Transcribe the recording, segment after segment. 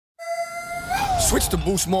Switch to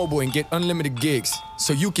Boost Mobile and get unlimited gigs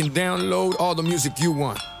so you can download all the music you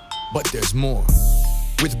want. But there's more.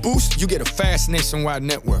 With Boost, you get a fast nationwide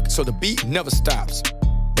network, so the beat never stops.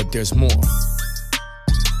 But there's more.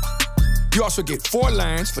 You also get 4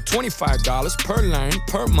 lines for $25 per line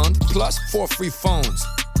per month, plus 4 free phones.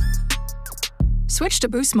 Switch to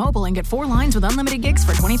Boost Mobile and get 4 lines with unlimited gigs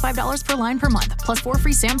for $25 per line per month, plus 4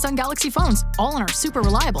 free Samsung Galaxy phones, all on our super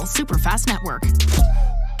reliable, super fast network.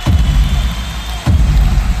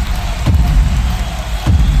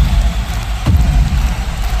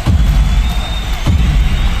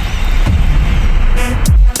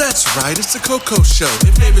 That's right, it's the Coco Show.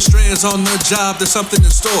 If David Strand's on the job, there's something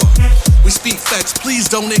in store. We speak facts,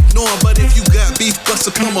 please don't ignore. But if you got beef,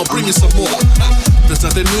 Buster, come on, bring me some more. There's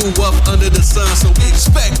nothing new up under the sun, so we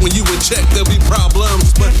expect when you in check there'll be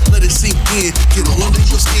problems. But let it sink in, get under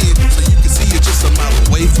your skin, so you can see it just a mile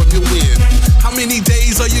away from your win. How many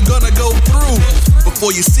days are you gonna go through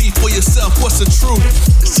before you see for yourself what's the truth?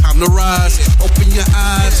 It's time to rise, open your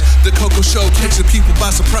eyes. The Coco Show catching people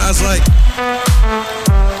by surprise like...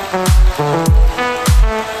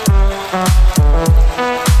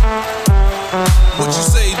 What you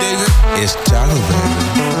say, David? It's Jolly, baby.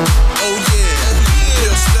 Oh yeah,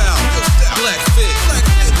 real style, black fit,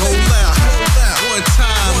 roll out, one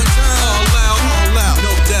time, all out,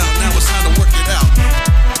 no doubt. Now it's time to work it out.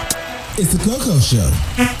 It's the Coco Show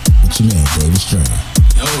with your man David Strand.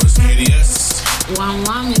 Yo, it's KDS.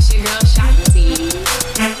 One, it's your girl Shanti.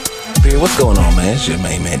 Hey, what's going on, man? It's your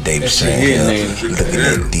main man David Strand. Looking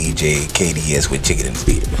at DJ KDS with Chicken and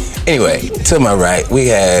Beer. Anyway, to my right, we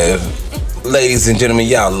have, ladies and gentlemen,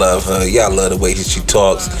 y'all love her. Y'all love the way that she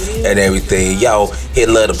talks and everything. Y'all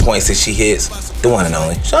love the points that she hits. The one and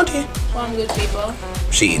only Shanti. One good people.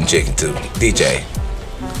 She eating chicken too. DJ.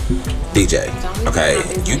 Okay,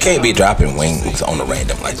 you can't be dropping wings on the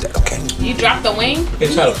random like that, okay? You dropped the wing?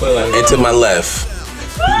 They try to put like And to my left,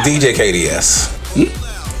 DJ KDS.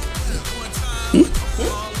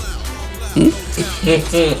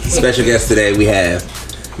 Special guest today, we have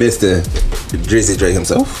Mr. Drizzy Drake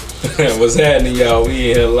himself. What's happening, y'all?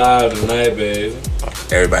 We in here live tonight, baby.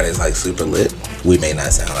 Everybody's like super lit. We may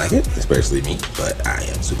not sound like it, especially me, but I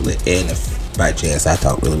am super lit. And if by chance I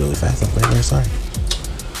talk really, really fast, I'm very sorry.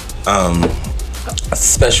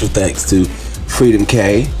 Special thanks to Freedom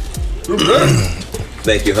K.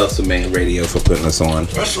 Thank you, Hustle Man Radio, for putting us on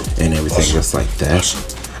and everything just like that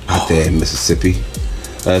out there in Mississippi.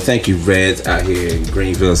 Thank you, Reds, out here in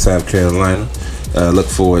Greenville, South Carolina. Look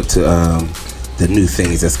forward to the new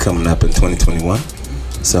things that's coming up in 2021.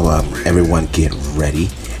 So everyone get ready.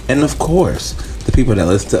 And of course, the people that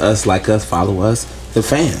listen to us, like us, follow us, the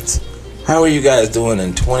fans. How are you guys doing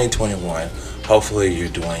in 2021? Hopefully you're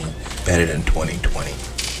doing better than 2020.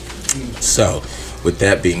 So, with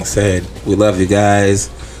that being said, we love you guys.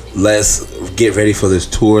 Let's get ready for this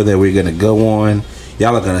tour that we're going to go on.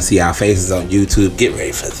 Y'all are going to see our faces on YouTube. Get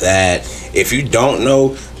ready for that. If you don't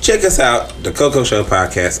know, check us out, the Coco Show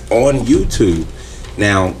Podcast on YouTube.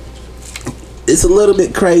 Now, it's a little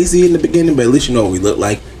bit crazy in the beginning, but at least you know what we look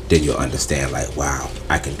like. Then you'll understand, like, wow,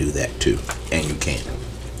 I can do that too. And you can.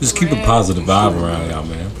 Just keep a positive vibe around y'all,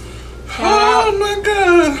 man. Oh my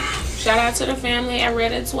God. Shout out to the family at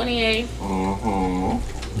Reddit 28.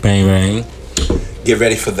 Bang, bang. Get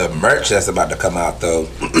ready for the merch that's about to come out, though.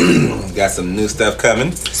 Got some new stuff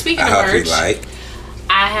coming. Speaking I of hope merch, you like.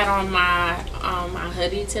 I had on my my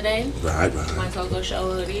hoodie today. Right. My Coco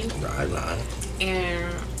Show hoodie. Right.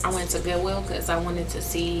 And I went to Goodwill because I wanted to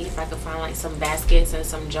see if I could find like some baskets and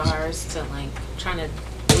some jars to like trying to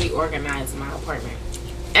reorganize my apartment.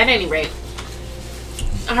 At any rate,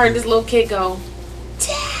 I heard this little kid go,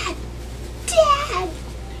 Dad,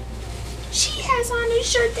 she has on a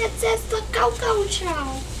shirt that says the Coco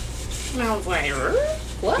Show. And I was like,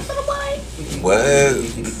 what, little boy? What?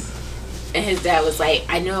 And his dad was like,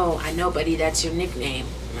 I know, buddy, that's your nickname.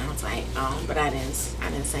 And I was like, oh, but I didn't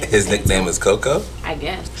say His nickname is Coco? I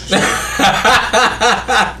guess.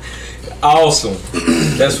 Awesome.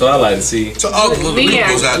 That's what I like to see. To all the little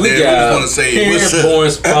peoples out We there, we got want to say what's up.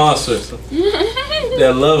 parent-born sponsors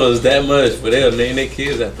that love us that much, but they'll name their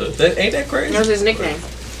kids after us. Ain't that crazy? That's his nickname.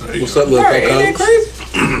 What's up, little Right, Coco? ain't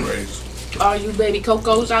that crazy? All you baby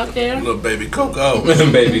Cocos out there? Little baby Coco.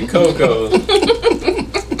 Baby Coco.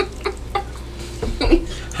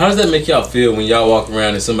 How does that make y'all feel when y'all walk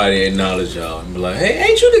around and somebody acknowledge y'all and be like, hey,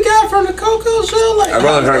 ain't you the guy from the Coco Show? Like, I've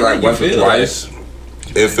only heard like once or feel twice.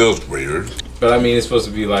 It feels weird. But I mean, it's supposed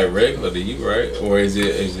to be like regular to you, right? Or is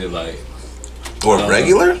it like... Or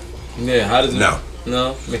regular? Yeah, how does it... No.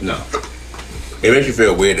 No? No. It makes you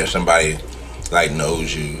feel weird that somebody like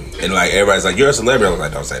knows you and like everybody's like, you're a celebrity. I was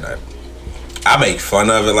like, don't say that. I make fun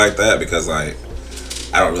of it like that because like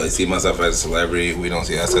I don't really see myself as a celebrity. We don't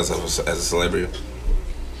see ourselves as a celebrity.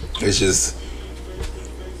 It's just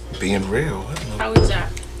being real. How is that?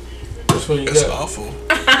 Which one you It's got? awful.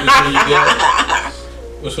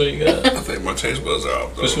 Which one you got? I think my taste buds are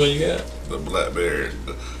off though. Which one you got? The blackberry.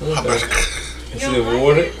 Is it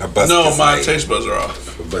water? No, my taste buds are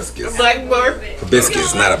off. Hibiscus. Blackboard.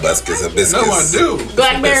 Hibiscus, not hibiscus. Hibiscus. No, I do.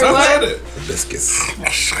 Blackberry I've what? had it. Hibiscus.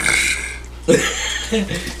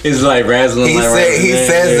 It's like razzling. He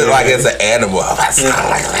says it like it's an animal.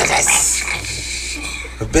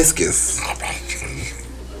 Hibiscus.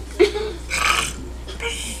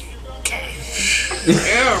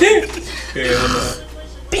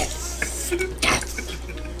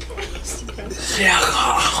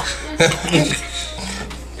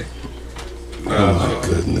 Oh my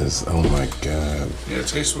goodness. Oh my god. Yeah, it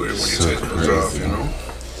tastes weird when So you take buds off, you know?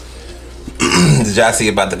 Did y'all see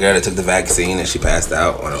about the girl that took the vaccine and she passed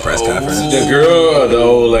out on a press conference? The girl or the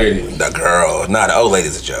old lady? The girl. Nah, the old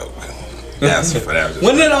lady's a joke. That's for that.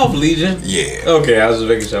 Wasn't it off Legion? Yeah. Okay, I was just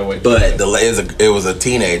making sure. But it was a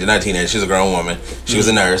teenager, not a teenager. She was a grown woman. She was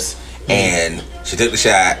a nurse, and she took the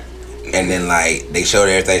shot. And then like they showed her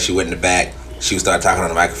everything. She went in the back. She started talking on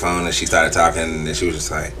the microphone, and she started talking, and then she was just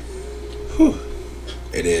like, "Whew."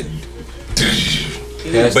 It did.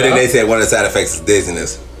 But then they said one of the side effects is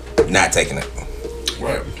dizziness. Not taking it.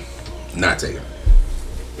 Right. Not taking it.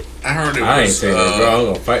 I heard it I ain't was, saying that, bro. I'm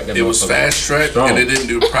gonna fight them. it was fast track and they didn't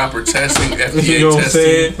do proper testing, FDA You know what I'm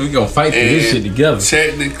saying? testing. We gonna fight through this shit together.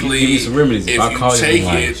 Technically, Give me some remedies. if If I you call you, take I'm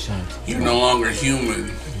like, it, you're no longer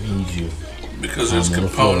human need you. because there's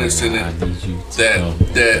components in it I need you to that come.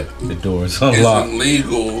 that The door's unlocked. isn't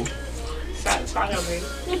legal.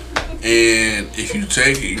 And if you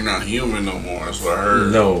take it, you're not human no more. That's what I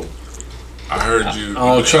heard. No, I heard you.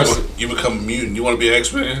 I don't trust it. You become a mutant. You want to be an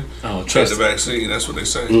X-Men? I don't Take trust the it. vaccine. That's what they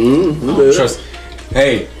say. I don't trust it.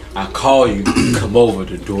 Hey, I call you. Come over.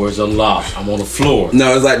 The door's unlocked. I'm on the floor.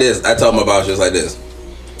 No, it's like this. I told my boss just like this.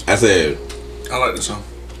 I said, I like this song.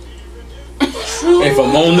 If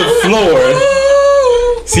I'm on the floor,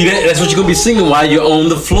 see that's what you're gonna be singing while you're on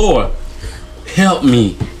the floor. Help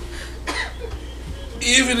me.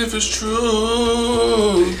 Even if it's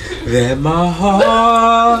true, That my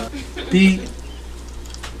heart beat.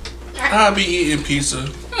 I'll be eating pizza.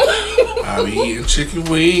 I'll be eating chicken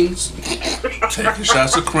wings. Taking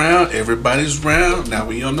shots of Crown. Everybody's round. Now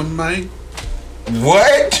we on the mic.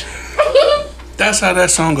 "What?" That's how that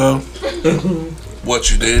song go. What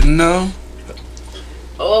you didn't know?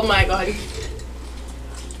 Oh my god.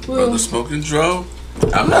 Brother smoking Dro.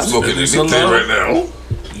 I'm not smoking It's anything alone. right now.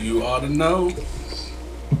 You ought to know.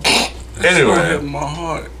 Anyway. That's in my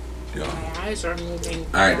heart. Y'all. My eyes are moving.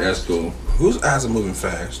 All right, that's cool. Whose eyes are moving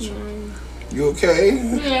fast? You okay?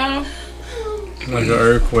 Yeah. Like an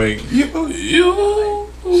earthquake. You.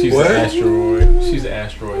 She's What? an asteroid. She's an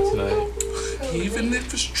asteroid tonight. Even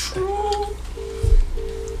if it's true.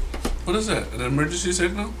 What is that? An emergency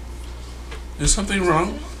signal? Is something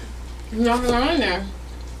wrong? Nothing on there.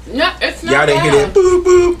 No, it's not. Y'all didn't hear that? loud. Boop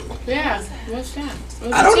boop. Yeah. What's that?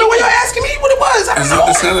 I don't know why y'all asking me what it was. I don't Is it the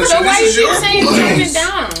know. sound of So why this you is keep your saying turn it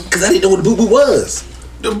down? Because I didn't know what the boo boo was.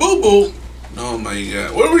 The boo boo. Oh my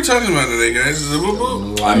god. What are we talking about today, guys? Is it boo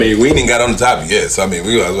boo? I mean, we ain't got on the topic yet, so I mean,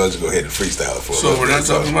 we might as well just go ahead and freestyle it for a So little we're bit, not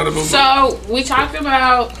talking about the boo boo? So we talked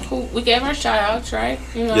about who we gave our shout outs, right?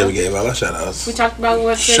 You know, Yeah, we gave all our shout outs. we talked about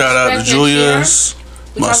what to Shout out to expect next year. Julius,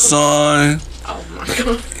 We my talked- son. Oh my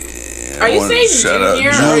god. Are you wanna saying shout out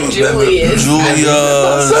Junior or Julius. Julius?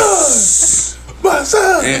 Julius. My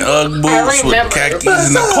son. And Ugg boots with remember. khakis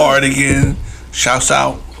and a cardigan. Shouts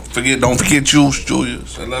out. Don't forget you,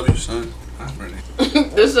 Julius. I love you, son. I'm ready.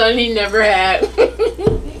 The son he never had.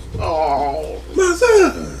 Oh. My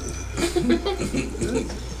son.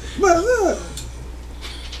 My son.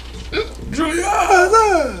 Julius. My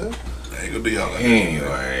son. I ain't gonna do y'all like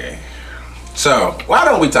Anyway. So, why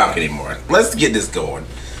don't we talk anymore? Let's get this going.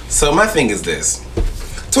 So, my thing is this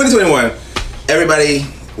 2021, everybody,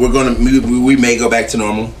 we may go back to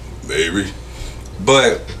normal. Maybe.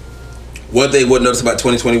 But, what they would notice about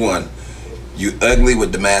 2021, you ugly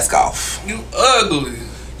with the mask off. You ugly.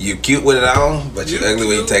 You cute with it on, but you ugly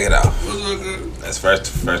when you take it off. What's ugly? That's first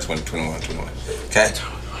 2021. Okay?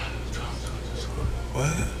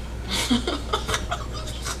 What?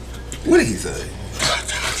 What did he say?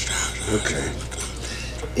 Okay.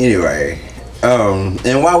 Anyway,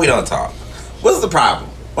 and why we don't talk? What's the problem?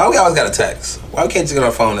 Why we always got to text? Why we can't just get on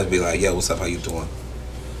our phone and be like, "Yo, what's up? How you doing?"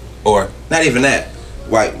 Or not even that.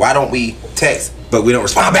 Why don't we text but we don't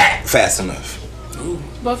respond back fast enough?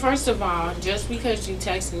 But first of all, just because you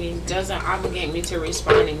text me doesn't obligate me to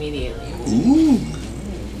respond immediately.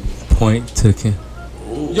 Point taken.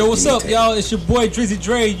 Yo, what's up, y'all? It's your boy Drizzy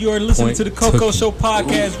Dre. You are listening to the Coco Show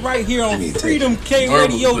podcast right here on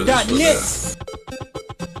freedomkradio.net.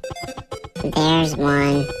 There's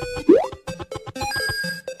one.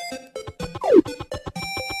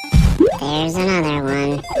 There's another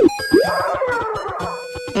one.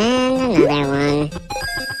 And another one.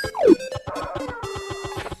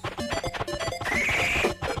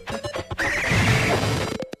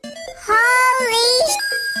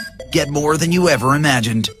 Get more than you ever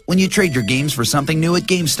imagined when you trade your games for something new at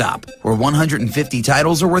GameStop, where 150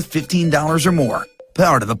 titles are worth $15 or more.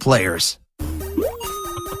 Power to the players.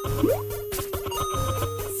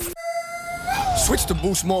 Switch to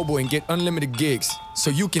Boost Mobile and get unlimited gigs, so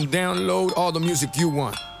you can download all the music you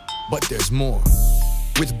want. But there's more.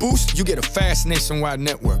 With Boost, you get a fast nationwide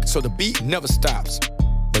network, so the beat never stops.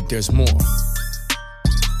 But there's more.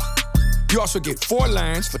 You also get 4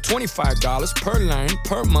 lines for $25 per line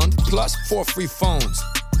per month, plus 4 free phones.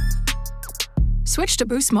 Switch to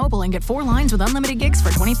Boost Mobile and get 4 lines with unlimited gigs for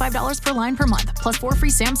 $25 per line per month, plus 4 free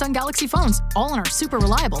Samsung Galaxy phones, all on our super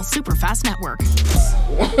reliable, super fast network.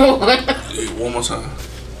 One more time.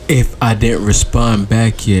 If I didn't respond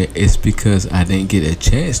back yet, it's because I didn't get a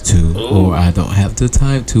chance to, or I don't have the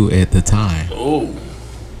time to at the time. Oh.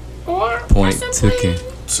 Point taken.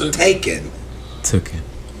 Taken. Taken.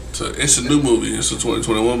 So it's a new movie. It's a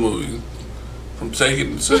 2021 movie. From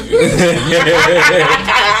Taken to Taken.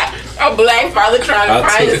 A black father trying to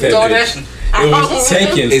find his daughter. It was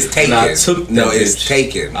taken. It's taken. I took that no, it's bitch.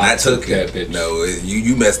 taken. I Not took took that it. bitch. No,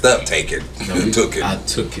 you messed up. Taken. No, You took it. I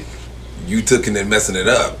took it. You took it and messing it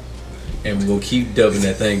up. And we're gonna keep dubbing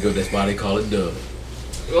that thing up. That's why they call it dub.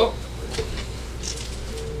 Oh,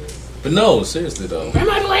 But no, seriously though. am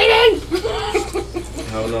I bleeding?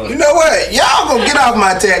 I don't know. You know what? Y'all gonna get off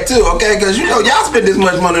my tattoo, okay? Because you know y'all spend this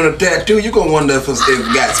much money on a tattoo, you gonna wonder if it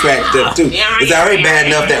got scratched up too. It's already bad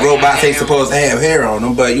enough that robots ain't supposed to have hair on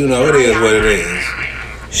them, but you know it is what it is.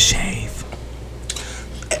 Shave.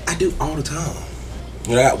 I do all the time.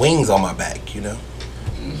 You know, I got wings on my back. You know,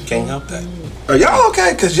 can't help that. Are y'all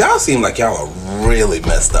okay? Because y'all seem like y'all are really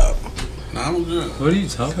messed up. Nah, I'm good. What are you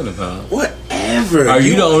talking about? Whatever. Are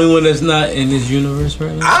you the only one that's not in this universe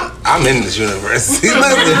right now? I'm in this universe. See,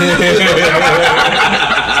 listen.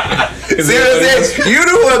 Seriously, you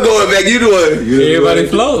the one going back. You the one. Everybody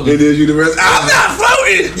floating in this universe. I'm not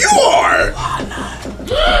floating. You are. Why not?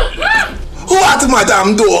 Who out to my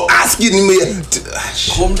damn door asking me?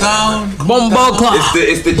 Calm down. Bumbo clock.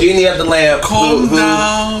 It's the genie of the lamp. Calm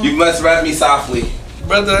down. You must wrap me softly.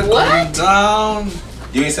 Brother, calm down.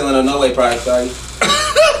 You ain't selling no way products, are you?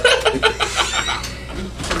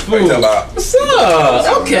 What you talking about? What's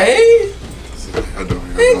up? Okay.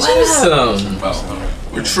 Ain't you some?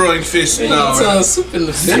 We're throwing fists Ain't now. you some soup in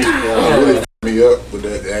the video? Me up with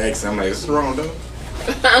that accent. I'm like, what's wrong, though?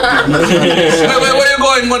 Wait, where you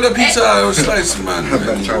going with the pizza slice, man? I'm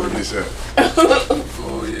not trying to be sure.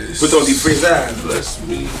 Oh, yes. Put on these free sides. Bless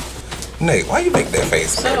me. Nate, why you make that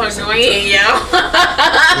face? So annoying, yo.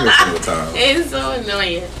 Time. It's so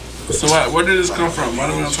annoying. So where did this come from? Why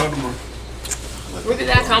don't we not talk about? Where did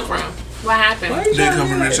that come from? What happened? Did it come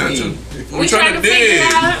from your tattoo? We trying to figure it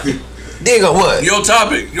out. Dig on what? Your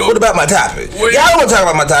topic. What about my topic? Wait. Y'all don't want to talk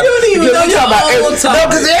about my topic. You don't even know your own topic. No,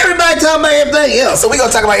 because everybody talking about everything else. So we're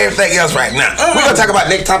going to talk about everything else right now. We're going to talk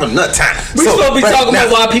about next topic another time. We supposed to be talking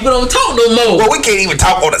about why people don't talk no more. Well, we can't even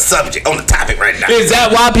talk on the subject, on the topic right now. Is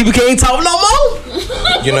that why people can't talk no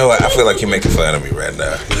more? You know what? I feel like you're making fun of me right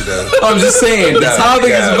now. You know? I'm just saying. The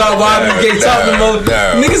topic is about why people can't talk no more.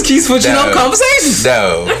 Niggas keep switching up conversations.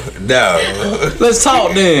 No. Let's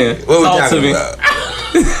talk then. What we talk to talking me. about?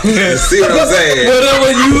 See what I'm saying? But then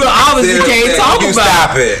when you obviously can't talk you about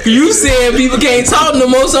stop it. You said people can't talk no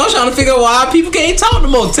more, so I'm trying to figure out why people can't talk no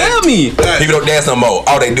more. Tell me. People don't dance no more.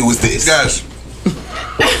 All they do is this.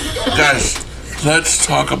 Guys, let's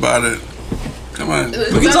talk about it. Come on.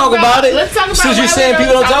 We can talk about it. Let's talk about Since you're why saying we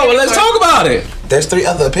people don't don't talk, well, let's talk about it. There's 3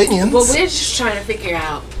 other opinions. But we're just trying to figure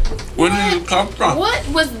out Where did it come from? what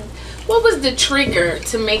was the trigger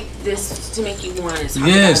to make you want to talk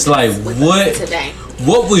Yes, about like this with what? us today?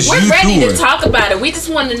 What was We're you ready doing? to talk about it. We just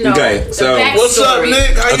want to know Okay, the so- backstory. What's up,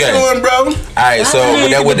 Nick? How you doing, bro? Alright, so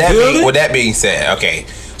Hey, with that being said, okay.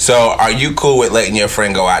 So are you cool with letting your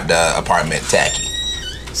friend go out the apartment tacky?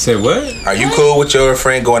 Say what? Are you cool with your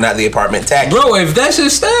friend going out the apartment tacky? Bro, if that's your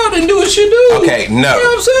style, then do what you do. Okay, no. You know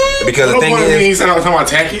what I'm saying? Because the thing is, I'm talking about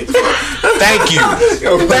tacky. thank you.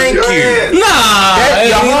 Thank you. Nah.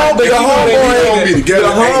 Your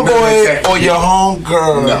homeboy or your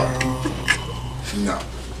homegirl. No.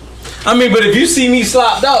 I mean, but if you see me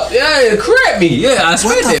slopped up, yeah, correct me. Yeah, I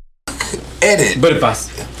swear that. Edit. But if I...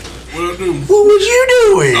 What I do? What was you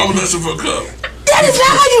doing? I was asking for a cup. That is not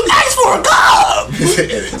how you ask for a cup. He said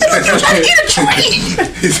edit. You're trying to get a tree.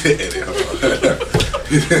 He said edit.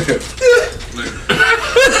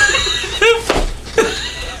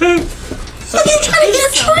 Are you trying to get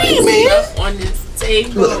a tree, man? On this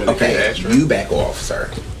table. Look, okay, you back off, sir.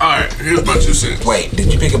 Alright, here's my 2 cents. Wait,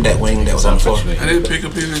 did you pick up that wing that was on the floor? I didn't pick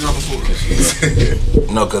up anything on the floor.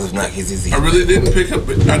 No, because if not, he's easy. I really didn't pick up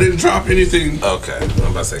it. I didn't drop anything. Okay,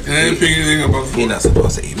 I'm about to say. I didn't pick anything up on the floor. You're not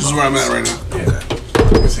supposed to eat. This is where I'm at right now. Okay.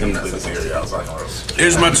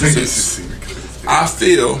 Here's my 2 cents. I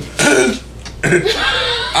feel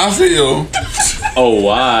Oh,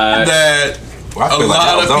 why? that a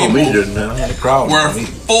lot of people were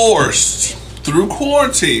forced through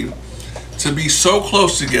quarantine to be so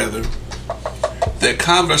close together that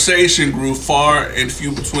conversation grew far and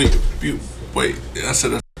few between. Wait, I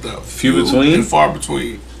said that. Few between? And far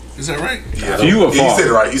between. Is that right? Yeah, Few or far? You said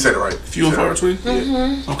it right. You said it right. Few and far between?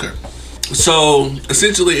 Mm-hmm. Okay. So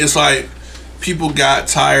essentially, it's like people got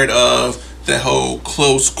tired of that whole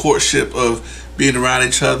close courtship of being around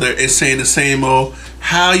each other and saying the same old,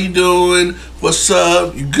 how you doing? What's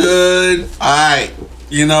up? You good? All right.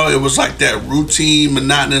 You know, it was like that routine,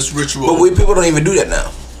 monotonous ritual. But people don't even do that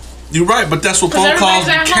now. You're right, but that's what phone calls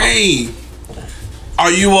became.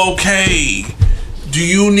 Are you okay? Do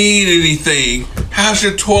you need anything? How's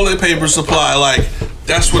your toilet paper supply? Like,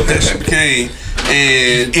 that's what that shit became.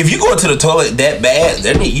 And if you go to the toilet that bad,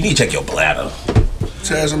 you need to check your bladder.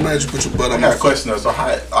 Taz, I'm mad you put your butt on I my got a question though. So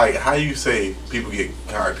how you say people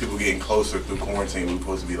getting closer through quarantine? We're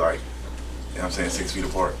supposed to be like, you know what I'm saying, 6 feet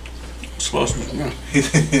apart. Supposed to be, yeah.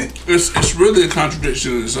 It's really a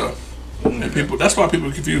contradiction in itself. And people, that's why people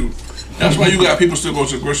are confused. That's why you got people still going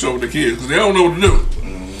to the grocery store with their kids because they don't know what to do.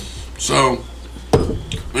 So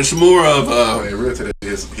it's more of they real to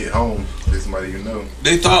just hit home. There's somebody you know.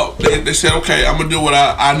 They thought they said, okay, I'm gonna do what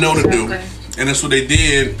I know to do, and that's what they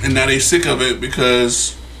did. And now they sick of it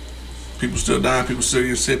because people still dying, people still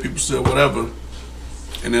getting sick, people still whatever,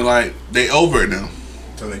 and they're like they over it now.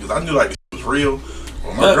 Because I knew like this was real.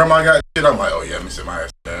 When my grandma got shit, I'm like, oh yeah, let me sit my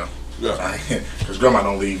ass down. Yeah. Because grandma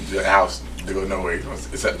don't leave the house to go nowhere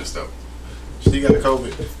except the stuff. She got the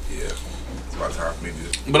COVID. Yeah. It's about time for me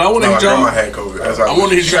to. But I want to hit y'all. Grandma had COVID. I want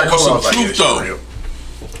to hit y'all with some truth though.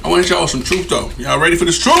 I want to hit y'all with some truth though. Y'all ready for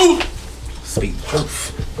this truth? Speak the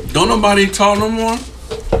truth. Don't nobody talk no more.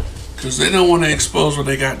 Because they don't want to expose what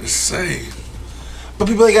they got to say. But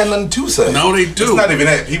people ain't got nothing to say. No, they do. It's not even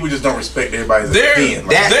that. People just don't respect everybody's opinion.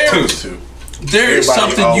 There is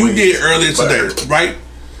something you did earlier today, right?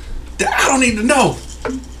 That I don't need to know.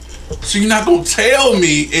 So you're not gonna tell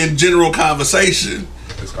me in general conversation.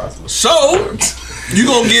 So you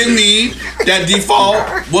gonna give me that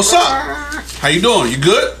default. What's up? How you doing? You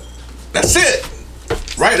good? That's it,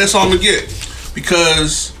 right? That's all I'm gonna get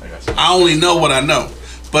because I only know what I know.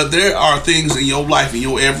 But there are things in your life, in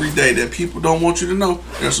your everyday, that people don't want you to know.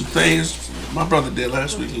 There's some things my brother did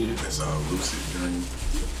last weekend. That's a lucid dream.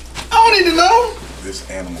 I don't need to know. This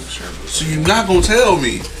animal shirt. So you're not gonna tell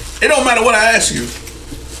me. It don't matter what I ask you.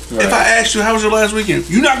 Right. If I ask you how was your last weekend,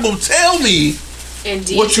 you're not gonna tell me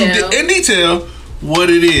what you did in detail, what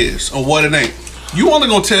it is or what it ain't. You only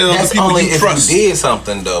gonna tell the people you trust. If you did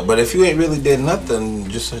something though, but if you ain't really did nothing,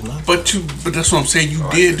 just say nothing. But that's what I'm saying. You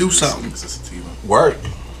did do something. Work.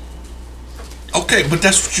 Okay, but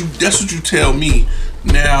that's what you tell me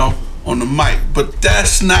now on the mic. But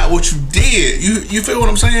that's not what you did. You feel what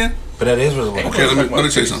I'm saying? But that is really what okay, let me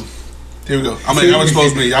tell you something. Here we go. I'm gonna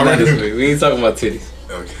expose me. Y'all ready? We ain't talking about titties.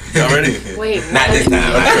 Okay. Y'all ready? Wait. Not this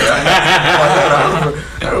time.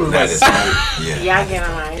 Not this time. Y'all get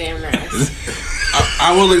on my damn nerves.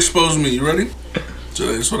 I will expose me. You ready?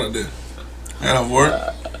 So that's what I did. I got off work.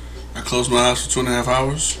 I closed my eyes for 2.5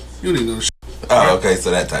 hours. You don't even know the shit. Oh, okay, so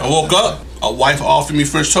that type. I woke up. A wife offered me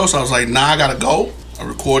French toast. I was like, nah, I gotta go. I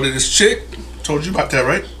recorded this chick. Told you about that,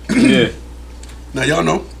 right? Yeah. Now y'all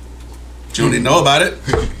know. You don't even know about it.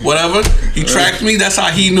 Whatever. He tracked me. That's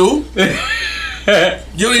how he knew. You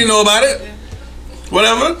don't even know about it.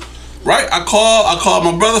 Whatever. Right? I called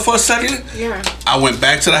my brother for a second. Yeah. I went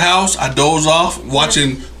back to the house. I dozed off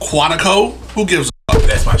watching Quantico. Who gives a fuck?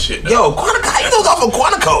 That's my shit. Yo, Quantico. How you dozed off of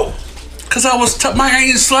Quantico? Cause I was my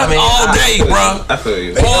ain't slept all day, bro. I feel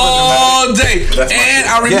you. All day. And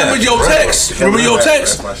I remember your text. Remember your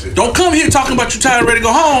text? Don't come here talking about you tired, ready to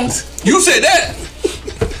go home. You said that.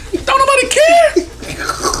 Don't nobody care.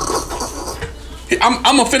 I'm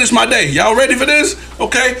gonna finish my day. Y'all ready for this?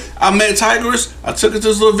 Okay. I met Tigress. I took her to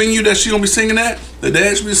this little venue that she gonna be singing at. The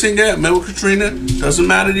dance she be singing at. Met with Katrina. Doesn't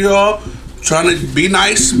matter to y'all. Trying to be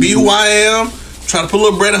nice, be who I am. Trying to put a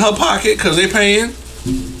little bread in her pocket because they paying.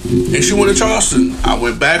 And she went to Charleston. I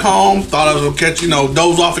went back home. Thought I was gonna catch,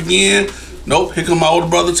 doze off again. Nope. Here come my older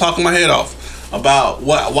brother talking my head off about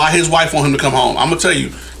why his wife want him to come home. I'm gonna tell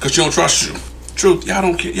you, because she don't trust you. Truth, y'all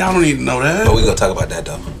don't need to know that. But we gonna talk about that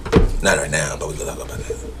though. Not right now, but we gonna talk about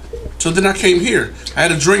that. So then I came here. I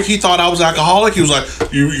had a drink. He thought I was alcoholic. He was like,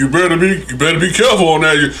 "You better be careful on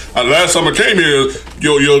that." Last time I came here,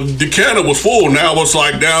 your decanter was full. Now it's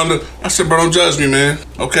like down to. I said, "Bro, don't judge me, man."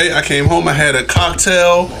 Okay, I came home. I had a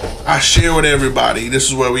cocktail. I shared with everybody. This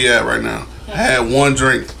is where we at right now. I had one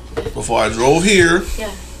drink before I drove here. Yeah.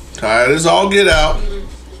 Tired as all get out.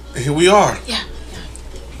 And here we are. Yeah.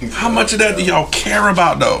 How much of that do y'all care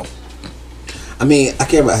about though? I mean, I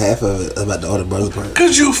care about half of it, about the older brother part.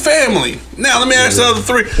 Cause you family. Now let me ask the other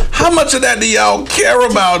three. How much of that do y'all care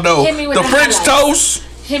about though? Hit me with the French highlights. toast?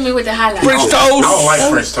 Hit me with the highlights. French toast? I don't like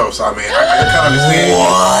French toast. I mean, I kind of understand.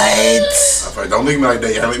 What? Don't look at me like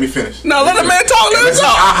that. Let me finish. No, let the man talk. Let him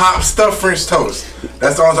talk. I hop stuffed French toast.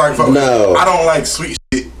 That's all I'm talking about. No. I don't like sweet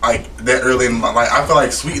shit like that early in my life. I feel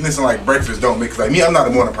like sweetness and like breakfast don't mix. Like me, I'm not a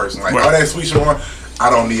morning person. Like all that sweet shit, I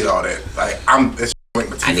don't need all that. Like I need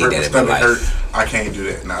that in my life. I can't do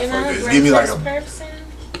that. Not for this. Give me like a person?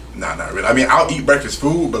 Nah, not really. I mean, I'll eat breakfast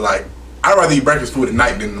food, but like I'd rather eat breakfast food at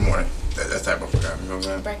night than in the morning. That's type of guy. You know what I'm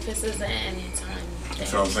saying? Breakfast isn't any time.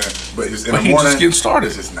 That's what I'm saying. But just in the morning, just getting started.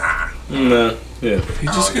 It's just nah. Nah. Yeah. He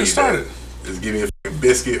just getting started. Just give me a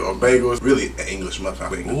biscuit or bagels. Really, an English muffin. I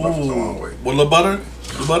think English muffin's a long way. With a little butter?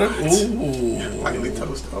 The butter? Ooh. Lightly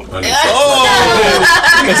toasted. Oh! I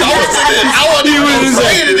wasn't even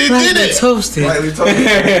saying it. He did it. Toasted. Lightly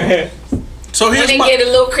toasted. So here's when they get a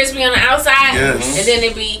little crispy on the outside, yes. And then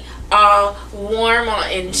it be all warm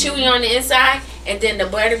and chewy on the inside, and then the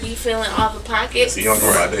butter be filling all the pockets. So you don't go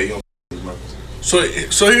about that. You don't.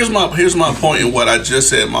 So here's my point in what I just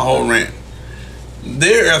said. My whole rant.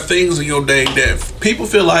 There are things in your day that people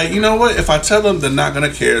feel like, you know what? If I tell them, they're not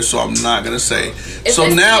gonna care, so I'm not gonna say. So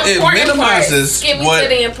now it minimizes what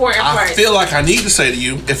I feel like I need to say to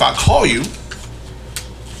you if I call you.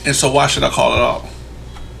 And so why should I call at all?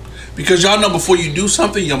 Because y'all know before you do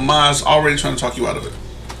something, your mind's already trying to talk you out of it.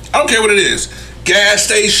 I don't care what it is. Gas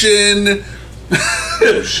station.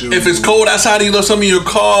 If it's cold outside, you left something in your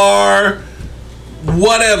car.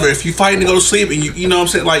 Whatever. If you fighting to go to sleep and you know what I'm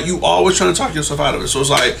saying, like you always trying to talk yourself out of it. So it's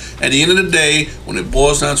like at the end of the day, when it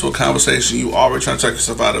boils down to a conversation, you always trying to talk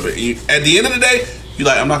yourself out of it. And at the end of the day, you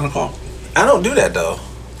like, I'm not gonna call. I don't do that though.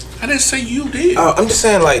 I didn't say you did. I'm just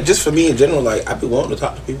saying, like, just for me in general, like I be wanting to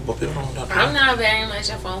talk to people, but people don't talk to me. I'm not very much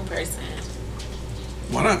a phone person.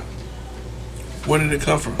 Why not? Where did it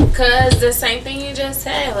come from? Cause the same thing you just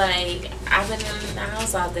said. Like I've been in the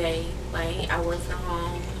house all day. Like I work from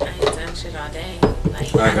home. I ain't done shit all day.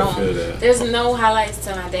 Like I don't feel that. There's no highlights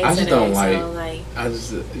to my day. I just today, don't like. So, like I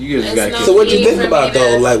just you just gotta. So what you think about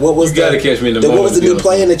though? Like what was you gotta catch me in the what was the new moment,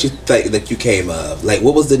 plan that you came of? Like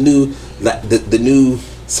what was the new the new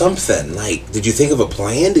something? Like did you think of a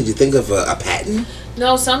plan? Did you think of a pattern?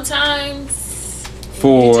 No, sometimes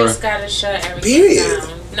you just gotta shut everything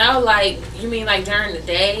down. No, like you mean like during the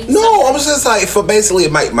day? No, I was just like for basically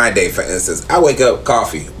my day. For instance, I wake up,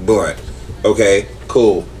 coffee, blunt. Okay,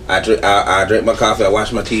 cool. I drink my coffee. I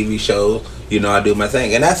watch my TV show. You know, I do my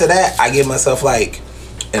thing, and after that, I give myself like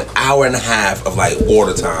an hour and a half of like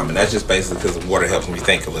water time, and that's just basically because water helps me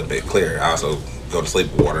think a little bit clearer. I also go to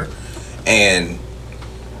sleep with water, and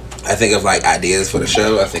I think of like ideas for the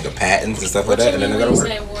show. I think of patterns and stuff like that, and then I go to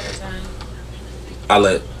work. I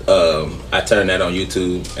let I turn that on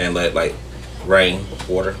YouTube and let like rain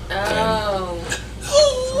water.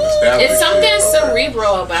 It's something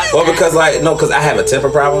cerebral about well, because because I have a temper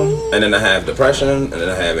problem, and then I have depression, and then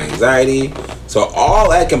I have anxiety. So all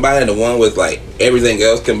that combined into one with like everything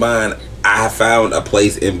else combined, I have found a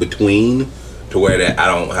place in between to where that I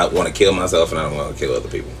don't want to kill myself and I don't want to kill other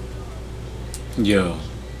people. Yo,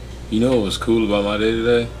 you know what was cool about my day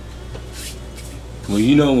today? When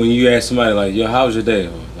you ask somebody like, yo, how was your day?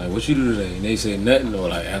 Or like, what you do today? And they say nothing or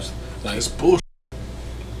like it's bullshit.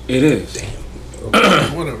 It is. Damn.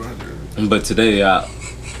 Whatever I do. But today I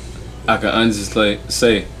can honestly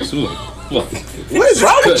say, what is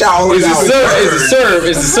wrong with y'all? It's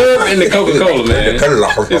the syrup and the Coca-Cola, man.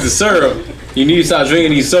 It's the syrup. You need to stop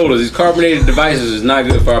drinking these sodas. These carbonated devices is not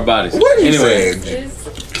good for our bodies. What are you saying?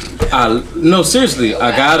 No, seriously.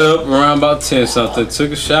 I got up around about 10 something,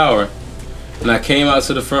 took a shower, and I came out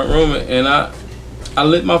to the front room and I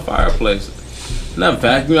lit my fireplace. not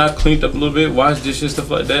vacuum. I cleaned up a little bit, washed dishes and stuff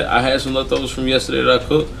like that. I had some leftovers from yesterday that I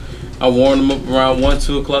cooked. I warmed them up around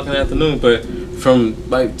 1-2 o'clock in the afternoon, but from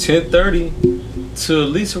like 10:30 to at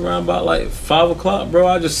least around about like 5 o'clock, bro,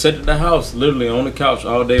 I just sat at the house, literally on the couch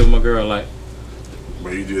all day with my girl, like,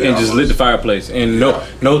 and just lit the fireplace and no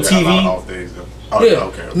TV.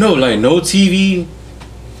 No, like no TV,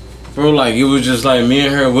 bro. Like it was just like me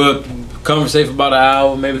and her. We'll conversate for about an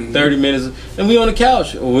hour, maybe 30 minutes, and we on the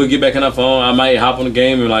couch. Or we'll get back on our phone. I might hop on the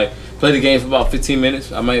game and like play the game for about 15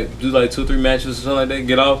 minutes. I might do like 2-3 matches or something like that.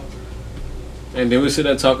 Get off. And then we sit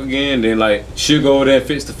there and talk again. Then like she'll go over there and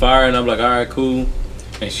fix the fire, and I'm like, all right, cool.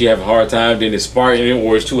 And she have a hard time. Then it's sparking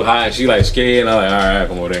or it's too hot. And she like scared. And I'm like, all right, I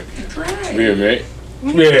come over there. Real man.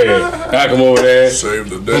 Yeah, I come over there. Save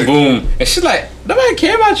the day. Boom. And she's like, nobody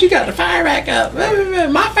care about you. Got the fire back up.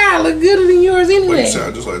 My fire look gooder than yours anyway. You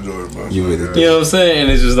sound just like Jordan, bro. You know what I'm saying? And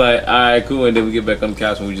it's just like, all right, cool. And then we get back on the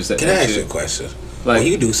couch and we just sit there. Can I ask you a question? Like, when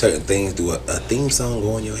you do certain things, do a theme song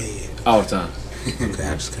go in your head? All the time. Okay,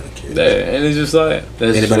 I'm just kind of curious. Yeah, and it's just like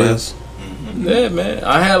anybody else? Yeah, man.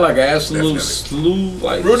 I had like an absolute slew.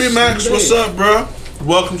 Like Rudy Max, what's up, bro?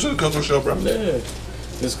 Welcome to the Coco Show, bro. Yeah,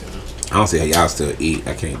 this guy. I don't see how y'all still eat.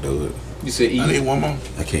 I can't do it. You said eat? I need one more.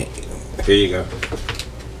 I can't. Here you go.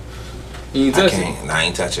 You ain't touch it? Nah, I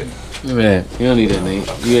ain't touch it. Man, you don't need that, Nate.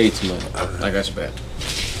 You ate too much. I got your back.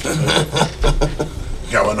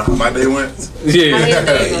 Y'all wanna know how my day went? Yeah. You got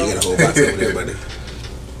a whole box over there, buddy.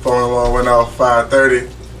 Phone alarm went off 5:30,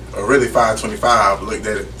 or really 5:25. Looked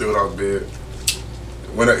at it, threw it off the bed.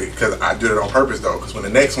 Because I did it on purpose though. Because when the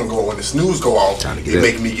next one when the snooze go off, it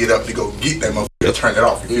make me get up to go get that motherfucker, turn it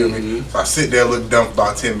off. You feel me? So I sit there, look dumb for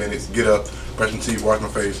about 10 minutes, get up, brush my teeth, wash my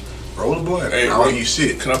face, roll the blunt. Hey, I don't eat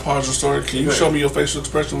shit. Can I pause the story? Can you show me your facial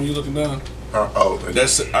expression when you looking down?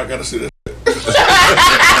 That's it. I gotta see that.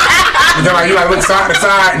 You like look side to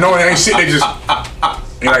side, knowing there ain't shit. They just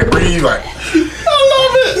you like breathe like. I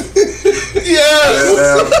love it. Yes.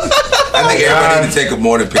 I think everybody need to take a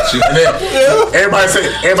morning picture. And then everybody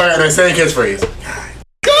got that same catchphrase.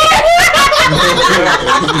 You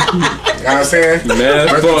know what I'm saying?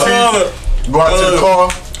 Go out to the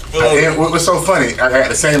car. And what's so funny, I got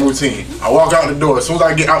the same routine. I walk out the door. As soon as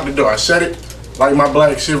I get out the door, I shut it, light my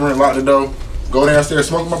black, shivering, lock the door, go downstairs,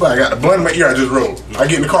 smoke my black. I got the blunt in my ear, I just roll. I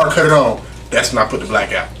get in the car, cut it on. That's when I put the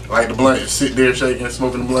black out. Light the blunt, just sit there shaking,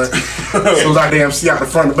 smoking the blunt. As soon as I damn see out the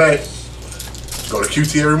front and the back, go to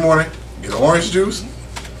QT every morning, get an orange juice,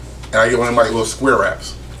 and I get one of my little square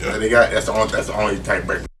wraps. Yeah. They got that's the only type of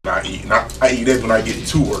breakfast I eat. And I eat that when I get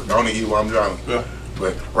to work. I only eat while I'm driving. Yeah.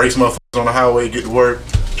 But race motherfuckers on the highway, get to work,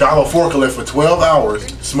 drive a forklift for 12 hours,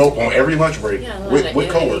 smoke on every lunch break with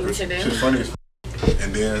coworkers. Shit's funny as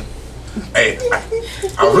and then, hey,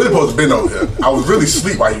 I was really supposed to been over here. I was really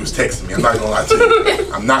asleep while you was texting me. I'm not gonna lie to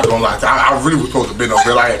you. I'm not gonna lie to you. I really was supposed to been over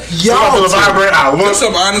here. Like, y'all vibrate. There's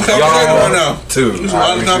some honest conversation right now. There's some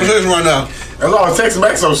honest conversation right now. That's why I was texting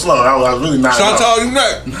back so slow. I was really not. Chantal, you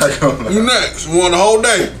next. You next. You won the whole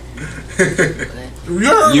day. You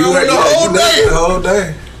heard me the whole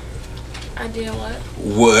day. I did what?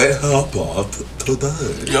 What about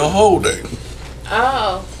today? Your whole day.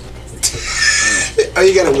 Oh. Oh,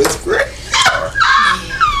 you gotta whisper it.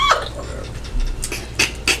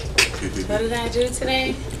 What did I do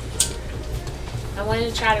today? I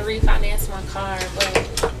wanted to try to refinance my car, but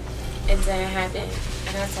it didn't happen.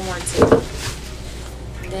 I got some work to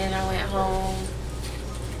do. Then I went home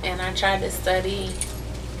and I tried to study,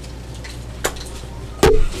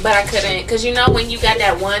 but I couldn't. Cause you know when you got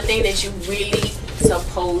that one thing that you really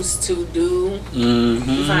supposed to do,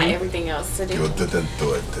 you find everything else to do. You didn't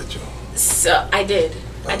do it, did you? So I did.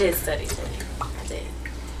 I did study today. I did.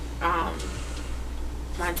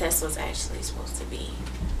 My test was actually supposed to be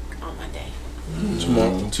on Monday.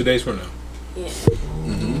 Tomorrow, 2 days from now. Yeah.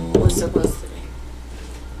 It was supposed to be.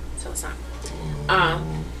 So it's not.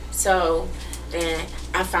 So then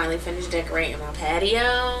I finally finished decorating my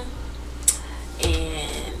patio,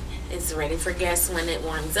 and it's ready for guests when it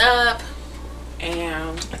warms up.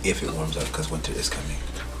 And if it warms up, because winter is coming.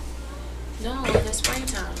 No, it's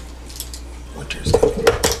springtime. Winter is coming.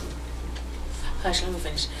 Hush, let me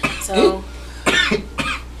finish. So,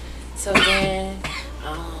 then,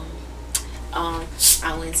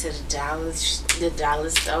 I went to the dollar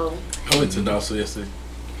store. I went to the dollar store yesterday.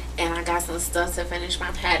 And I got some stuff to finish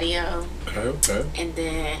my patio. Okay. And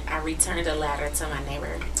then I returned a ladder to my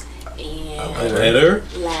neighbor. And a ladder?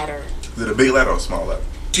 Ladder. Is it a big ladder or a small ladder?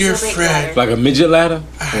 Dear friend. Like a midget ladder?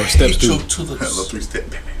 Or steps two? To the little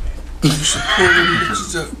 3-step. You should pull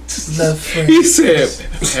the love friend. He said.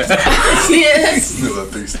 Yes. Little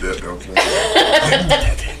 3-step. Okay.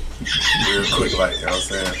 Real quick, like, you know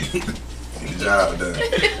what I'm saying? Job done.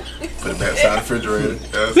 Put it back inside the refrigerator. You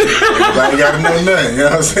know what I'm saying? Everybody got to know nothing. You know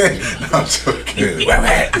what I'm saying? No, I'm joking.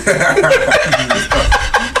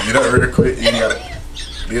 Get up real quick. You got to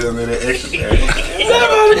get under that extra bag. Is that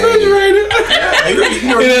about the refrigerator? You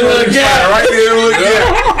know right there. Look,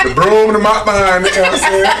 the broom and the mop behind it. You know what I'm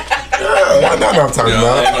saying? Yeah, I know what I'm talking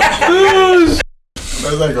about.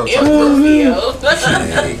 That's like I'm talking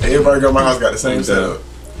about. Everybody go to my house got the same setup.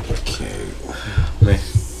 Okay. Man.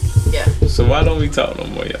 Yeah. So why don't we talk no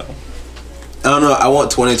more, y'all? I don't know. I want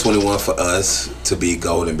 2021 for us to be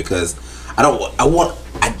golden because I don't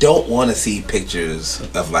want to see pictures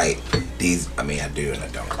of like these. I mean, I do and I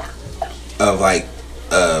don't. Of like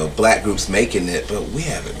black groups making it, but we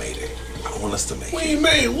haven't made it. I want us to make it. We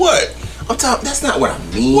made what? I'm talking. That's not what I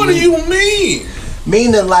mean. What do you mean?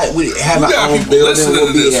 Meaning like we have our own building.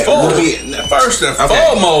 We'll be First and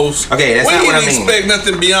foremost, okay, that's not what I mean. We didn't expect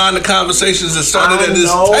nothing beyond the conversations that started at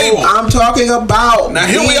this table. I'm talking about. Now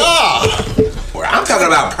here we are. I'm talking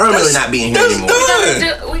about permanently not being here anymore.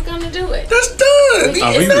 We're gonna do it. That's done. You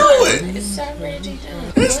can do it. It's already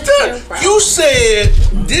done. It's done. You said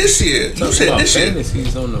this year.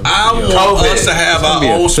 I want us to have our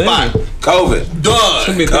own spot. COVID. Done.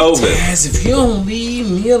 COVID. If you don't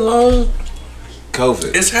leave me alone.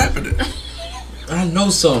 COVID. It's happening. I know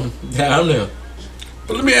something. Yeah, I know.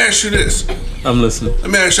 But let me ask you this. I'm listening. Let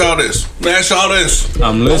me ask y'all this.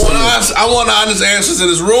 I'm listening. I want honest answers in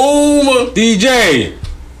this room. DJ.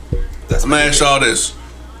 I'm gonna ask y'all this.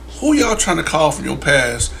 Who y'all trying to call from your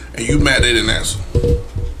past and you mad they didn't answer?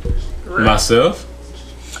 Myself.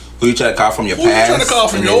 Who you trying to call from your past? Who you trying to call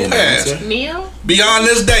from your past? Neo? Beyond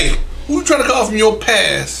this day. Who you trying to call from your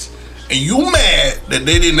past and you mad that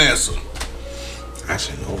they didn't answer?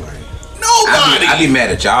 Actually, nobody. Nobody. I be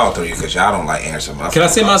mad at y'all three because y'all don't like answering my phone. Can I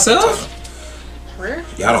say myself?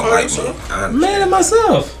 Y'all don't like me. I'm mad at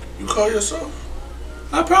myself. You call yourself?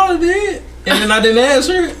 I probably did. And then I didn't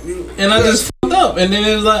answer it. And I just fucked up. And then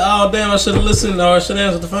it was like, oh damn, I should have listened or I should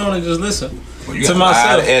have answered the phone and just listened well, you to got myself. A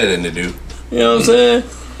lot of editing to do. You know what I'm saying?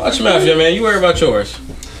 Watch your mouth, man. You worry about yours.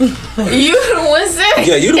 You the one said it.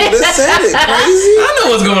 Yeah, you the one that said it. Crazy. I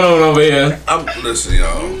know what's going on over here. Listen,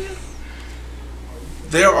 y'all.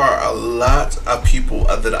 There are a lot of people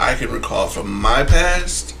that I can recall from my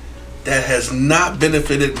past that has not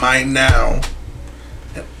benefited my now.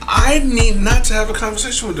 And I need not to have a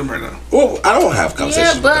conversation with them right now. Well, I don't have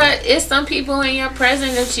conversations with them. Yeah, but it's some people in your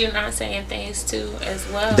present that you're not saying things to as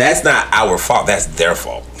well. That's not our fault. That's their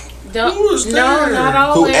fault. No, not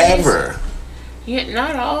always. Whoever. Yeah,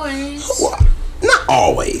 not always. Well, not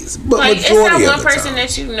always, but like, majority it's of not the one person time.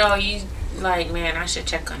 that you know. You like, man, I should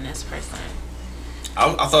check on this person.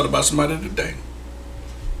 I thought about somebody today.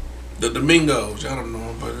 The Domingos. Y'all don't know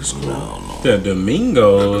them, but it's cool. No. The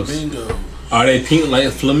Domingos? The Domingos. Are they pink like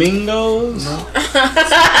flamingos? No.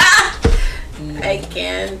 I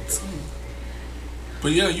can't.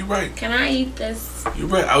 But yeah, you're right. Can I eat this? You're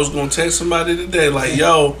right. I was going to text somebody today like,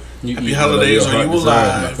 yo, happy holidays. Are you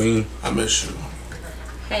alive? I miss you.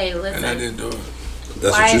 Hey, listen. And I didn't do it.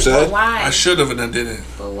 That's what you said? Why? I should have and I didn't.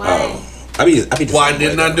 But why? Why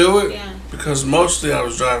didn't I do it? Yeah. Because mostly I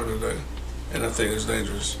was driving today, and I think it's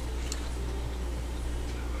dangerous.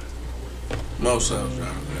 Mostly I was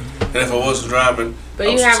driving today. And if I wasn't driving... But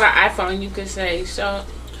you have an iPhone, you could say, so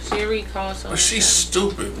Siri call someone. But she's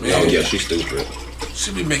stupid, man. Oh, yeah, she's stupid.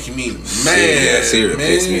 She be making me mad, Siri man.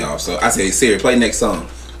 pissed me off. So I say, Siri, play next song.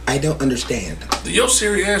 I don't understand. Did your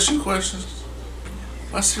Siri ask you questions?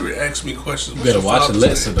 My Siri asked me questions. You better watch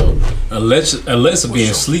Alexa though. Alexa be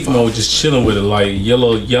in sleep mode, just chilling with it, like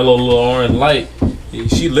yellow little orange light.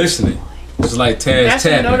 She listening. It's like Taz That's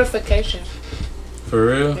tapping. a notification. For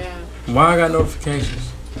real? Yeah. Why I got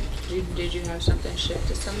notifications? Did you have something shipped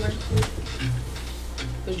to somewhere?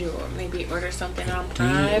 Would you maybe order something on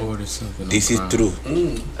Prime? Order something. This is true.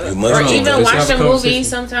 You Or must even watch a movie.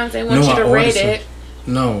 Sometimes they want you to rate it.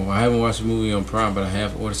 No, I haven't watched a movie on Prime, but I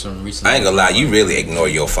have ordered something recently. I ain't gonna lie, you really ignore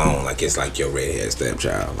your phone like it's like your redhead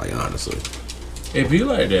stepchild, like honestly. It be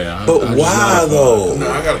like that. But why though? No,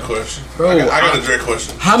 I got a question. Bro, I got a direct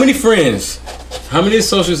question. How many friends, how many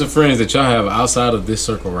associates of friends that y'all have outside of this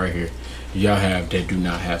circle right here, y'all have that do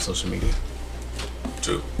not have social media?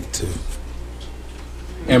 Two.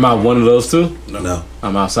 Am I one of those two? No.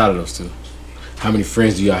 I'm outside of those two. How many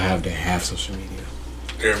friends do y'all have that have social media?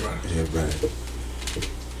 Everybody.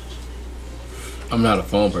 I'm not a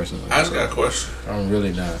phone person. I just got a question. I'm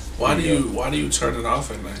really not. Why do you turn it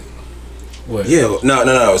off at night? What? Yeah,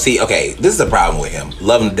 no. See, okay, this is the problem with him.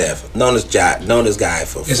 Love him to death. Known this guy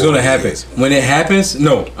for. It's gonna happen. When it happens,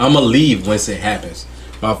 no, I'm gonna leave once it happens.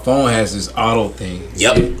 My phone has this auto thing.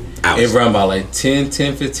 Yep. Around about like 10,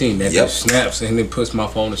 15, that bitch snaps and it puts my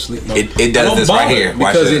phone to sleep. It does this right here.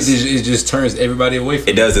 Watch because this. it just turns everybody away from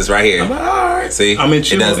it. Does this right here. I'm like, all right. See, I'm in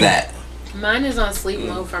it does that. Mine is on sleep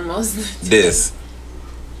mode for most of the time. This.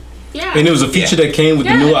 Yeah. And it was a feature that came with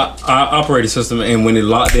the new operating system, and when it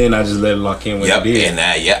locked in, I just let it lock in when it did. And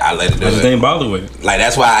I let it do it. I just didn't bother with it. Like,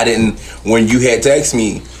 that's why I didn't, when you had text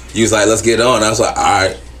me, you was like, let's get on. I was like, all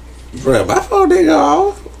right. Bro, my phone didn't go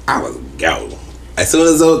off. I was go. As soon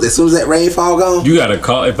as that rainfall gone, you gotta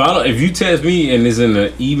call. If you text me and it's in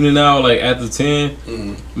the evening hour, like after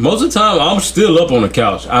 10, most of the time I'm still up on the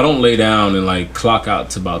couch. I don't lay down and like clock out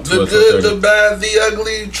to about 12. The good, the bad, the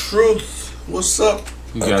ugly, truth. What's up?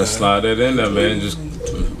 You gotta slide that in there, man. Just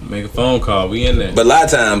make a phone call. We in there. But a lot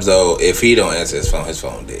of times though, if he don't answer his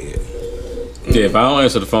phone dead. Yeah, if I don't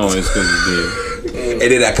answer the phone, it's because it's dead. And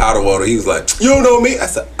then I caught the water. He was like, "You don't know me." I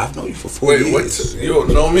said, "I've known you for 4 years." What? You don't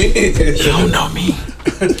know me? You don't know me.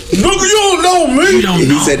 Nigga, you don't know me. You don't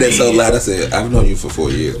know said that so loud. I said, "I've known you for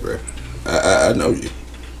 4 years, bro. I know you.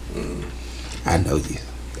 I know you.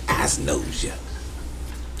 I knows you."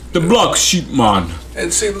 The block sheep man.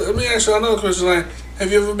 And see, let me ask you another question. Like,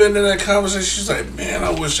 have you ever been in that conversation? She's like, "Man,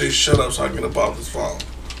 I wish they shut up so I can get up off this phone."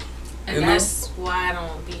 And that's why I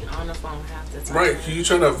don't be on the phone half the time. Right, you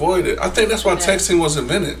try to avoid it. I think that's why texting was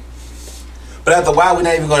invented. But after a while, we're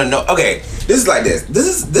not even going to know. Okay, this is like this. This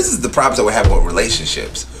is the problems that we have with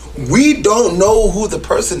relationships. We don't know who the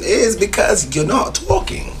person is because you're not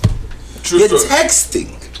talking. You're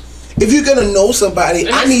texting. If you're gonna know somebody,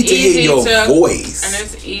 I need to hear your voice. And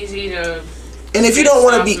it's easy to. And if you don't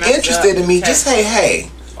want to be interested in me, just say, "Hey,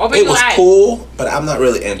 it was cool, but I'm not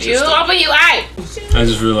really interested." You open your eye. I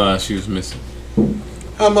just realized she was missing.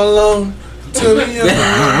 I'm alone. Tell me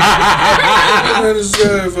I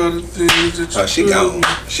deserve all the things that you she gone.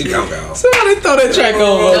 She gone. Somebody throw that track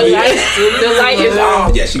on. The light is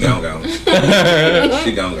on. Yeah, she gone.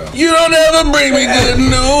 She gone. You don't ever bring me good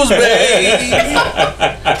news, babe.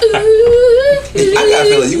 I got a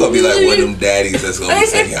feeling you gonna be like one of them daddies that's gonna be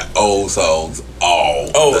singing old songs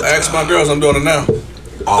all the ask time. my girls. I'm doing it now.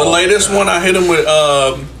 The latest one, I hit him with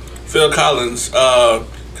Phil Collins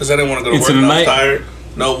because I didn't want to go to work and I was tired.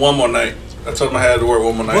 No, one more night. I told him I had to work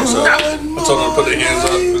one more night, so I told him to put their hands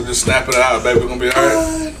up and just snap it out, baby. We're gonna be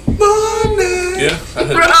alright. Yeah.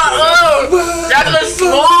 That's a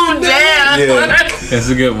smooth jam. Yeah, that's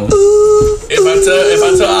a good one. If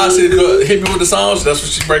I tell Ossie to hit me with the songs, that's what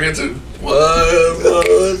she break into.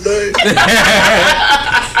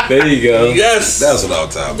 There you go. Yes, that was a long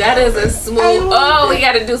time. That is a smooth. Oh, we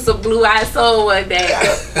gotta do some Blue Eyed Soul one day.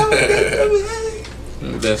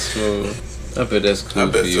 That's smooth. I bet that's cool. I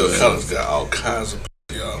bet for you, Phil Collins got all kinds of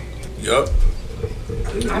y'all. Yup.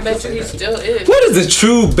 I bet you he still is. What is the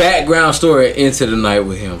true background story into the night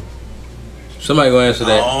with him? Somebody gonna answer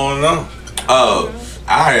that. I don't know. Oh,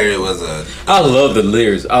 I heard it was a. I love the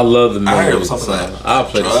lyrics. I love the melody. I heard it was something like I'll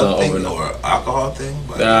play the song over and over. Or alcohol thing.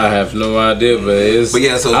 But I have no idea, but it's. But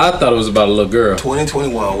yeah, so I thought it was about a little girl.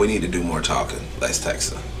 2021, we need to do more talking. Let's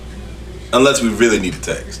text her. Unless we really need to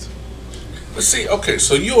text. But see, okay,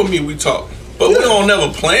 so you and me, we talk, but we don't never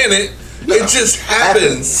plan it. No, it just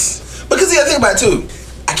happens. Because see, I think about it too.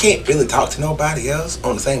 I can't really talk to nobody else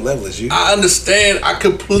on the same level as you. I understand. I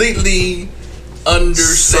completely understand.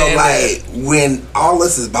 So like when all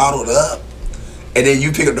this is bottled up, and then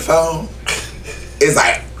you pick up the phone, it's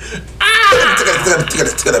like.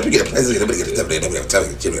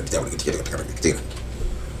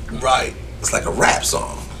 Right. It's like a rap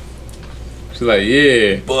song. She's like,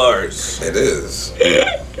 yeah. Bars. It is.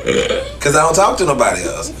 Cause I don't talk to nobody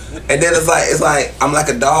else. And then it's like I'm like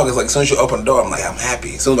a dog. It's like as soon as you open the door, I'm like, I'm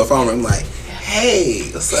happy. As soon as my phone rings, I'm like, hey,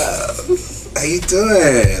 what's up? How you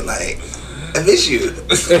doing? Like, I miss you.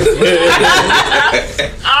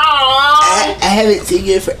 I haven't seen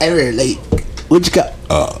you forever. Like, what you got?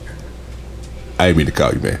 I didn't mean to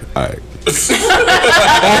call you, man. All right.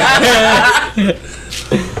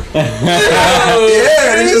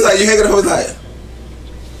 Yeah, and it's just like you hang it up, it's like,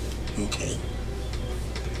 okay.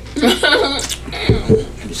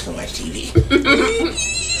 I'm just gonna watch TV.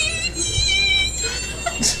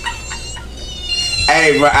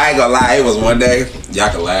 Hey, bro, I ain't gonna lie. It was one day. Y'all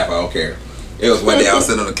can laugh. I don't care. It was one day I was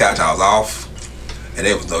sitting on the couch. I was off, and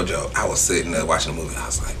it was no joke. I was sitting there watching a movie. And I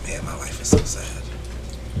was like, man, my life is so sad.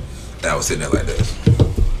 And I was sitting there like this.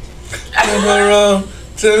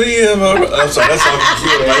 Tell me I'm sorry, that's all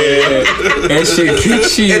cute in my head. That shit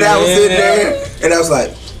gets you, and I was sitting there, and I was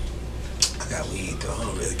like, I got weed, though. I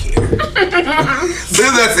don't really care. As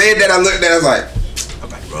soon as I said that, I looked at it, I was like, I'm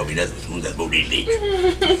about to roll me. That's what we did.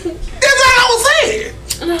 That's all I was saying.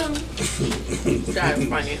 That's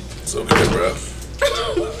funny. It's okay, bro.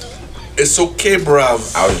 It's okay,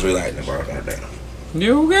 bruv. I was just relaxing the bar right now.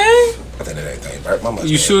 You okay? I think that anything hurt my mustache.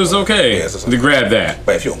 You sure it's okay? Yes, it's To grab that.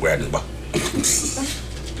 But if you don't grab this bar.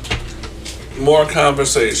 More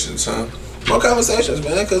conversations, huh? More conversations,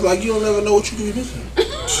 man, because like you don't never know what you could be missing.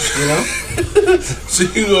 You know? So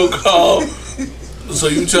you gonna call? So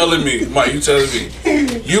you telling me, Mike? You telling me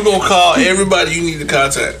you gonna call everybody you need to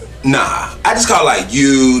contact? Nah, I just call like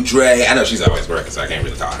you, Dre. I know she's always working, so I can't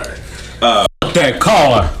really call her. That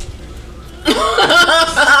caller.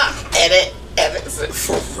 Edit.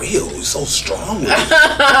 For real, you're so strong. You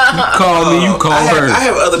call me, you call her. I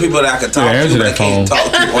have other people that I can talk to, but I can't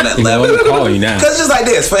talk to on that level. I'm calling you now. Because just like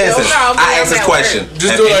this, for instance, I ask this question.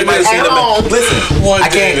 Just do it like this. Listen, I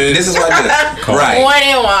can't. This is like this. Right.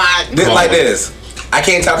 One. Like this. I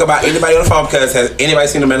can't talk about anybody on the phone because has anybody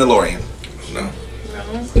seen The Mandalorian?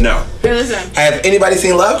 No. Listen. Has anybody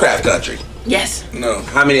seen Lovecraft Country? Yes. No.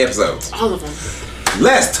 How many episodes? All of them.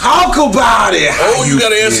 Let's talk about it. Oh, you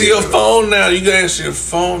gotta answer your phone now. You gotta answer your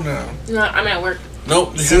phone now. No, I'm at work.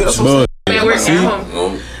 Nope. I'm at work at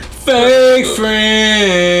home. Fake friend.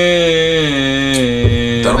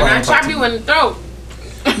 When I chop you in the throat.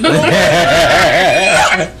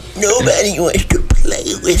 Nobody wants to play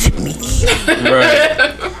with me.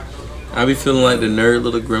 Right. I be feeling like the nerd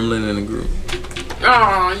little gremlin in the group.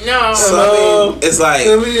 Oh no. So it's like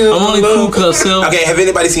I'm only cool cause okay, have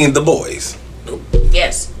anybody seen The Boys?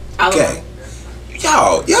 Yes. Okay.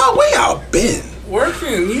 Y'all, where y'all been?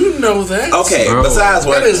 Working, you know that. Okay, besides that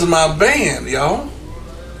working. is my band, y'all.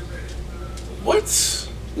 What?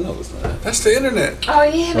 No, it's not. That's the internet. Oh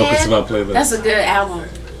yeah, man. it's about playlist. That's a good album.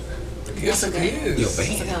 Yes, it is. Your That's a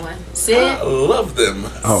band. good one. Sid. I love them.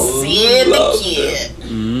 Oh. Sid the Love Kid.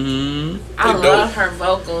 I They love her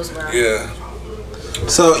vocals, bro. Yeah.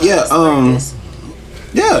 So yeah,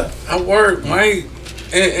 yeah. I work, Mike,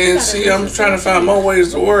 and see, I'm trying to find more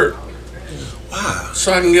ways to work. Wow.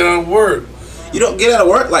 So I can get out of work. You don't get out of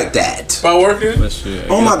work like that. By working?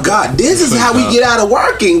 Oh my God, this is how we get out of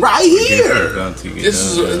working right here.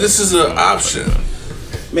 This is an option.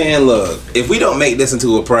 Man, look, if we don't make this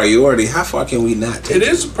into a priority, how far can we not take It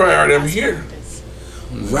is a priority. I'm here.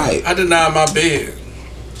 Right. I deny my bed.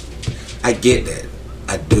 I get that.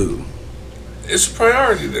 I do. It's a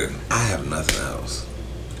priority then. I have nothing else.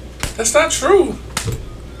 That's not true.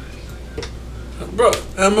 Bro,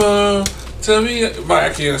 tell me, Mike, I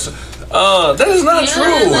can't answer. That is not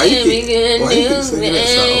true. Why you keep singing that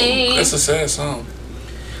song? That's a sad song.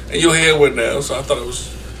 And your head went down, so I thought it was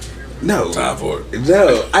time for it.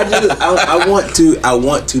 No, I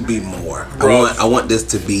want to be more. Bro. I want this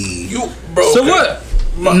to be Bro, So okay. what?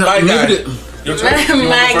 My guy. Your turn.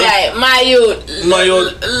 My guy, my youth. My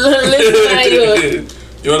youth. Listen, my youth.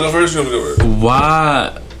 You want to go first? You want to go first?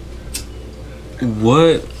 Why?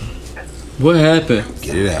 What happened?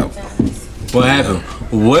 Get it out. What happened?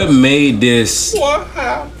 What made this What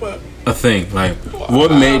happened? a thing? Like,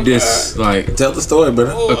 what made this like Tell the story,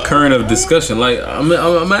 brother. a current of discussion? Like, I'm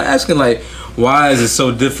asking, like, why is it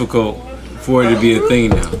so difficult for it to be a thing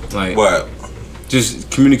now? Like, What?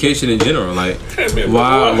 just communication in general. Like,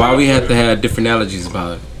 why we have to have different analogies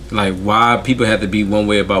about it? Like, why people have to be one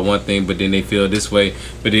way about one thing, but then they feel this way,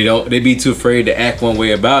 but they don't. They be too afraid to act one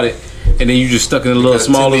way about it, and then you just stuck in a little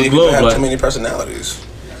small little globe. Have Like, too many personalities.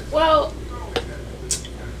 Well,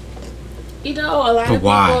 you know, a lot but of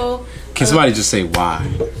why? people. Can somebody just say why?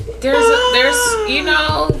 There's you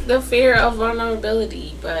know, the fear of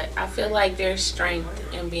vulnerability, but I feel like there's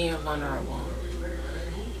strength in being vulnerable.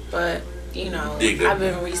 But you know, I've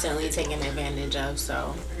been recently taken advantage of,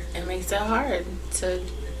 so it makes it hard to.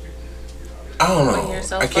 I don't Bring know.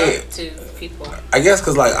 yourself I can't. up to people. I guess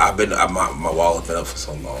because like my wall has been up for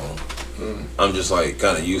so long. I'm just like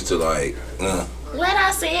kind of used to like. Let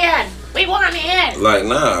us in. We want in. Like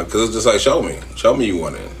nah, because it's just like show me you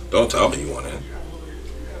want in. Don't tell me you want in.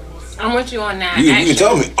 I'm with you on that. You can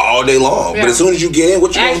tell me all day long, but as soon as you get in,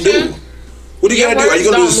 what you gonna do? What are you gonna do? Are you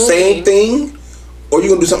gonna do the same thing, or you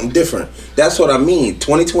gonna do something different? That's what I mean.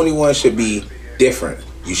 2021 should be different.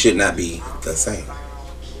 You should not be the same.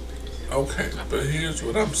 Okay, but here's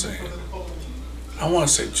what I'm saying. I want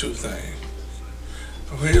to say two things.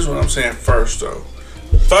 Here's what I'm saying first, though.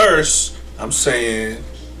 First, I'm saying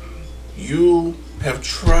you have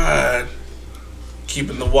tried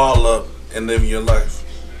keeping the wall up and living your life,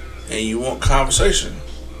 and you want conversation.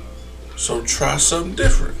 So try something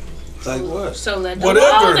different. Like what? So let the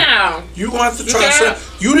wall down. You gonna have to try something.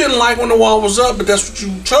 You didn't like when the wall was up, but that's what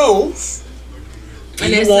you chose.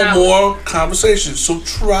 And you want more conversation, so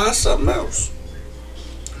try something else.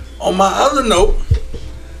 On my other note,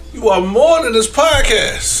 you are more than this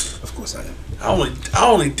podcast. Of course I am. I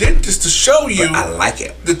only did this to show you. But I like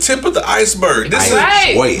it. The tip of the iceberg. This is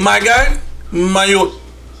Right. my guy.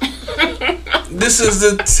 This is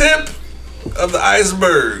the tip of the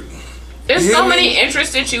iceberg. There's so many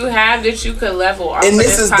interests that you have that you could level off. And of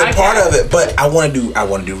this is the podcast. part of it. But I want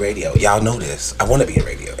to do radio. Y'all know this. I want to be in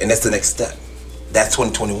radio, and that's the next step. That's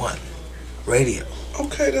 2021. Radio.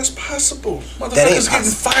 Okay, that's possible. That ain't Motherfuckers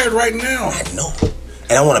getting fired right now. I know.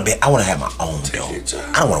 And I want to have my own though. I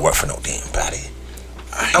don't want to work for no damn body.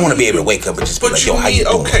 I want to be able to wake up and just be like, yo, how you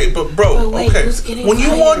doing? Okay, but bro, when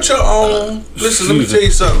you want your own, listen, let me tell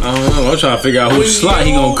you something. I don't know. I'm trying to figure out which slot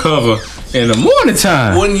he gonna cover in the morning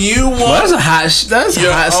time. When you want that's a hot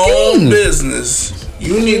own scheme. business,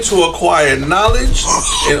 you need to acquire knowledge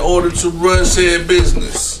in order to run said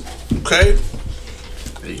business. Okay?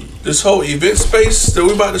 This whole event space that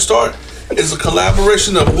we're about to start is a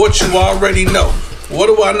collaboration of what you already know. What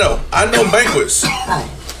do I know? I know banquets.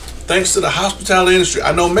 Thanks to the hospitality industry.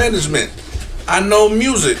 I know management. I know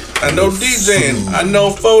music. I know DJing. I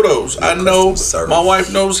know photos. I know my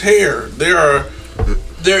wife knows hair. There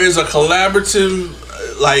is a collaborative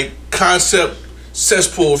concept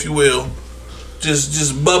cesspool, if you will,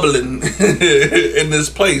 just bubbling in this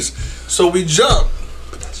place. So we jump.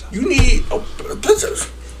 You need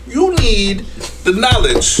the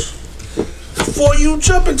knowledge before you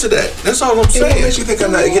jump into that. That's all I'm saying. What makes you think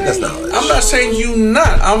I'm not getting this knowledge? I'm not saying you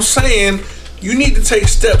not. I'm saying you need to take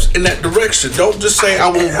steps in that direction. Don't just say I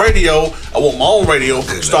want radio. I want my own radio.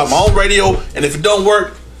 Start my own radio, and if it don't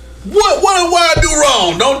work, what I do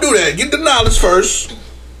wrong? Don't do that. Get the knowledge first.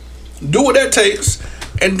 Do what that takes,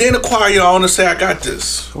 and then acquire your own and say I got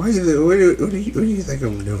this. What do you think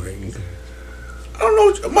I'm doing? I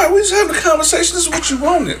don't know, Mike. We just having a conversation. This is what you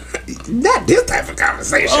wanted. Not this type of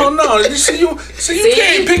conversation. Oh no! You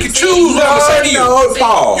can't pick and choose what I'm gonna say to you.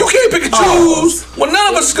 Pause. You can't pick and choose what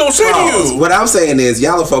none of us is gonna say to you. What I'm saying is,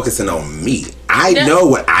 y'all are focusing on me. I know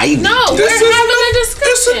what I need. No, we're having a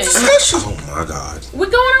discussion. It's a discussion. Oh my God. We're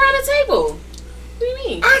going around the table. What do you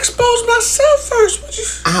mean? I exposed myself first. What you?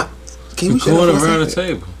 Can we going around the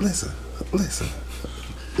table? Listen.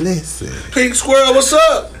 Pink Squirrel, what's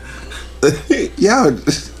up? Y'all.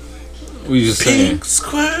 We just saying. Pink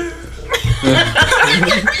Squirrel.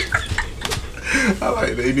 I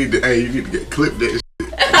like that. You need to get clip that shit.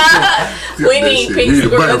 We need Pink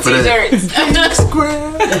Squirrel t-shirts.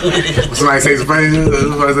 Squirrel. Somebody say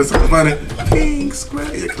something funny. Pink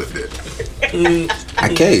Squirrel. Yeah, clip that. I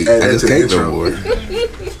can't. I just can't no more.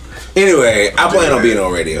 Anyway, I plan on being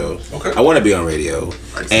on radio. Okay. I want to be on radio.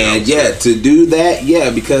 And to do that,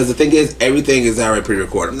 because the thing is, everything is already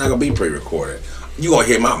pre-recorded. I'm not going to be pre-recorded. You going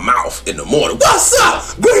to hear my mouth in the morning. What's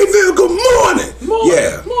up? Greenville, good morning.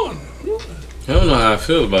 Morning. I don't know how I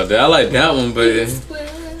feel about that. I like that one, but that's the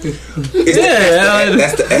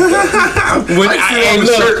when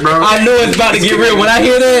I know it's about to get real. When I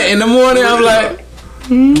hear that in the morning, I'm like,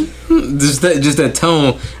 just that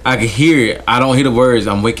tone. I can hear it. I don't hear the words.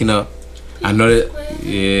 I'm waking up. I know that.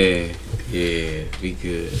 Yeah, be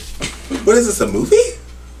good. What is this, a movie?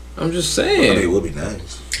 I'm just saying. I mean, it would be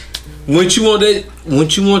nice. Wouldn't you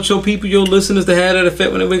want your people, your listeners, to have that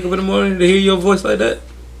effect when they wake up in the morning to hear your voice like that?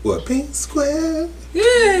 What, Pink Square?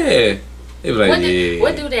 Yeah. They be like,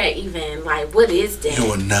 what do that even, what is that? You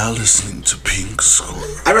are now listening to Pink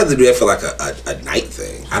Square. I'd rather do that for like a night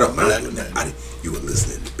thing. I don't mind doing that. You were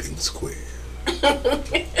listening to Pink Square.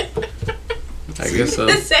 I guess so.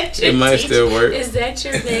 It might still work. Is that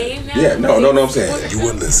your name now? Yeah, no, I'm saying. You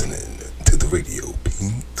were listening to the radio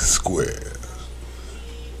Pink Square.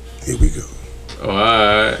 Here we go. Oh,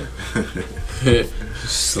 alright.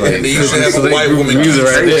 And you should have a white woman music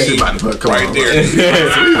right there. Right there.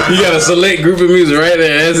 You got a select group of music right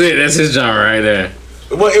there. That's it. That's his genre right there.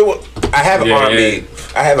 Well, I have an R&B.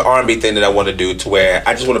 I have an R&B thing that I want to do to where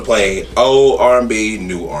I just want to play old R&B,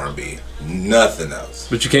 new R&B, nothing else.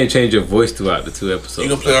 But you can't change your voice throughout the 2 episodes. You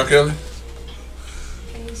gonna play R. Kelly?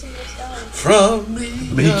 From me.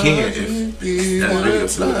 But he can if it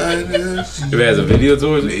has a video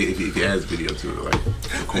to it. If he has video to it, like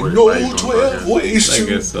recorded. No 12 ways to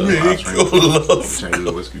make your love. Change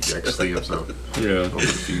the whiskey Jack to see himself. Yeah. I'm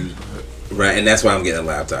confused. Right, and that's why I'm getting a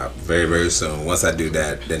laptop very, very soon. Once I do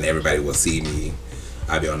that, then everybody will see me.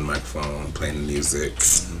 I'll be on the microphone playing the music,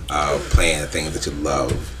 playing the things that you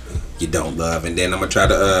love, you don't love, and then I'm gonna try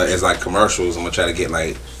to it's like commercials. I'm gonna try to get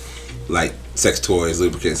like sex toys,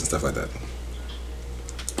 lubricants, and stuff like that.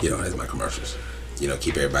 As my commercials.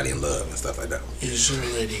 Keep everybody in love and stuff like that. Is your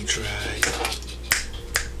lady dry?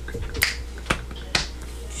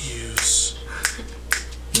 Use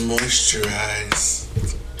moisturize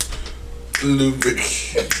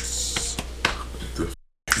lubricants.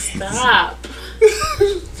 Stop.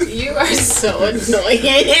 You are so annoying.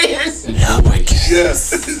 Yes.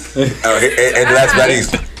 Oh, and last but not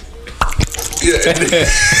least. Yeah.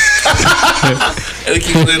 And it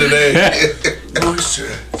keeps in there.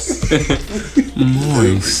 Moisture.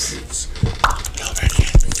 Moist.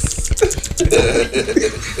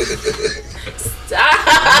 Stop.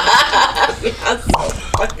 I'm so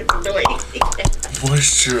fucking annoying.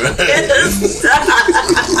 Moisture.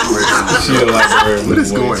 She don't like the word. What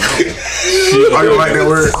is going on? Oh, you don't like that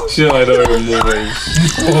word? She don't like the word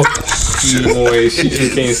moist. Moist. She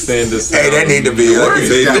just can't stand the sound. Hey, that need to be a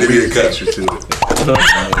Culture to it.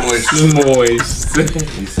 Moist.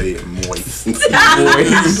 You say it moist. Moist.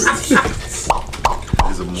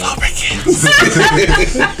 It's a moist.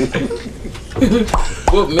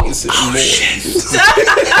 What makes it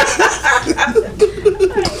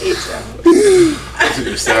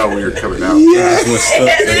It sound weird coming out.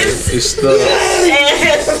 It's stuck.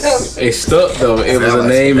 It's stuck though. It was a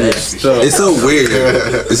name and it's stuck. It's so weird.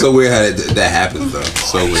 It's so weird how that happens though.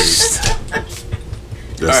 So weird.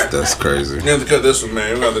 That's crazy. We have to cut this one,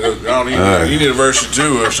 man. We got to go. I don't need, you need a version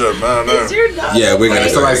 2 or something. I don't know. Yeah, we're gonna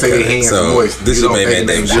Somebody say their hands so moist. this is You your main don't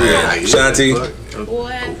man think thing. Shanti,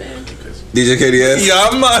 What happened? DJ KDS, Yeah,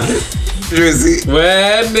 man. Drizzy.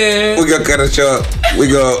 Well, man. We gonna cut it short. We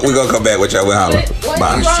gonna come back with y'all. We'll holler. What's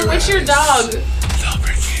Bye. wrong with your dog?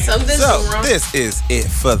 Something's So wrong. this is it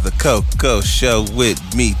for the Coco Show with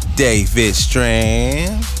me, David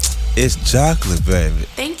Strand. It's chocolate, baby.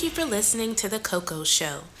 Thank you for listening to The Coco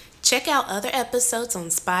Show. Check out other episodes on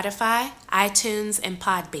Spotify, iTunes, and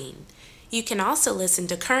Podbean. You can also listen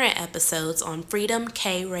to current episodes on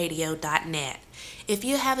freedomkradio.net. If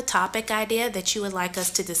you have a topic idea that you would like us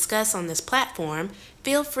to discuss on this platform,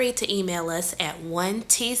 feel free to email us at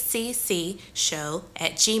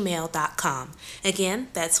 1tccshow@gmail.com. Again,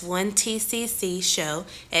 that's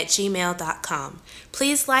 1tccshow@gmail.com.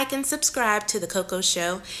 Please like and subscribe to The Coco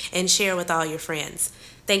Show and share with all your friends.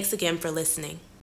 Thanks again for listening.